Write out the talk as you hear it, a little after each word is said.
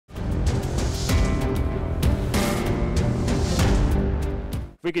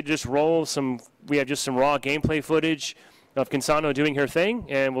we could just roll some, we have just some raw gameplay footage of Kinsano doing her thing,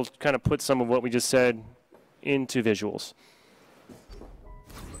 and we'll kind of put some of what we just said into visuals.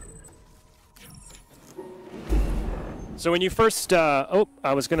 So when you first, oh,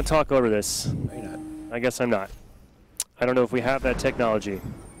 I was going to talk over this. No, you're not. I guess I'm not. I don't know if we have that technology.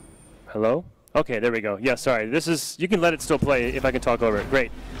 Hello? Okay, there we go. Yeah, sorry. This is, you can let it still play if I can talk over it.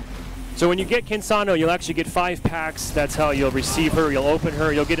 Great. So when you get Kinsano, you'll actually get 5 packs. That's how you'll receive her, you'll open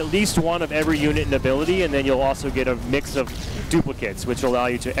her, you'll get at least one of every unit and ability, and then you'll also get a mix of duplicates, which will allow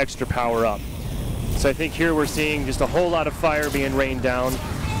you to extra power up. So I think here we're seeing just a whole lot of fire being rained down.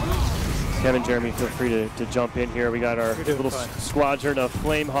 Kevin, Jeremy, feel free to jump in here. We got our little squadron of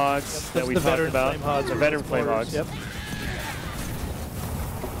flame hogs that we talked about. The veteran flame hogs. Yep.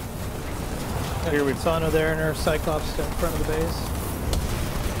 Here we Kinsano there in her Cyclops in front of the base.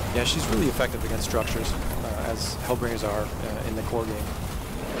 Yeah, she's really effective against structures, as Hellbringers are in the core game.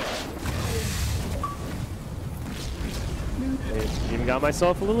 I even got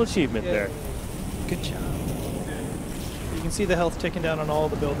myself a little achievement there. Good job. You can see the health ticking down on all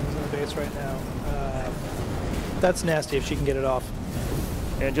the buildings in the base right now. That's nasty if she can get it off.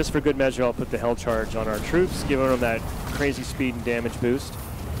 And just for good measure, I'll put the hell charge on our troops, giving them that crazy speed and damage boost.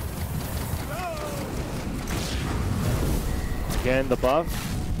 Again, the buff.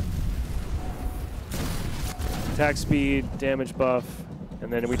 Attack speed, damage buff,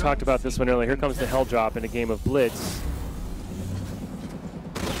 and then we talked about this one earlier. Here comes the hell drop in a game of Blitz.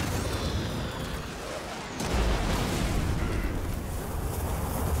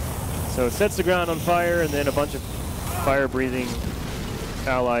 So it sets the ground on fire, and then a bunch of fire-breathing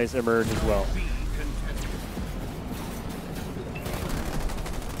allies emerge as well.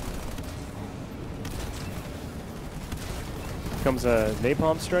 Comes a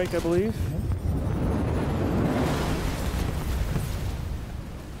napalm strike, I believe.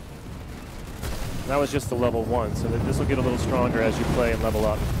 That was just the level 1, so this will get a little stronger as you play and level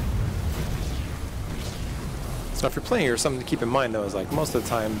up. So if you're playing here, something to keep in mind though is like most of the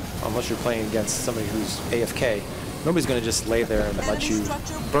time, unless you're playing against somebody who's AFK, nobody's going to just lay there and let you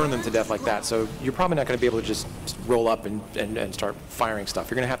burn them to death like that. So you're probably not going to be able to just roll up and start firing stuff.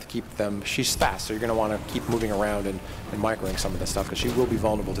 You're going to have to keep them, she's fast, so you're going to want to keep moving around and microing some of this stuff because she will be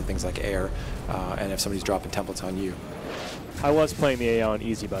vulnerable to things like air and if somebody's dropping templates on you. I was playing the AI on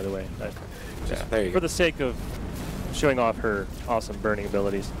easy, by the way. Yeah, there you go. For the sake of showing off her awesome burning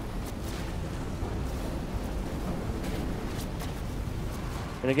abilities.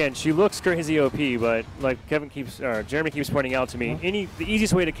 And again, she looks crazy OP, but like Jeremy keeps pointing out to me, the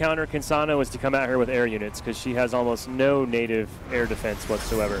easiest way to counter Kinsano is to come at her with air units because she has almost no native air defense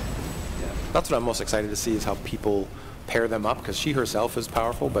whatsoever. Yeah, that's what I'm most excited to see is how people pair them up because she herself is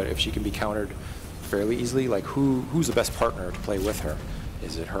powerful, but if she can be countered fairly easily, like who's the best partner to play with her?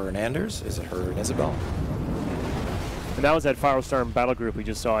 Is it her and Anders? Is it her and Isabel? And that was that Firestorm battle group we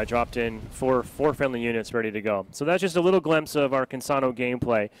just saw. I dropped in four friendly units ready to go. So that's just a little glimpse of our Kinsano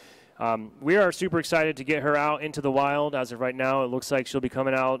gameplay. We are super excited to get her out into the wild. As of right now, it looks like she'll be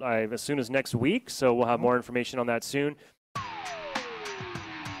coming out as soon as next week, so we'll have more information on that soon.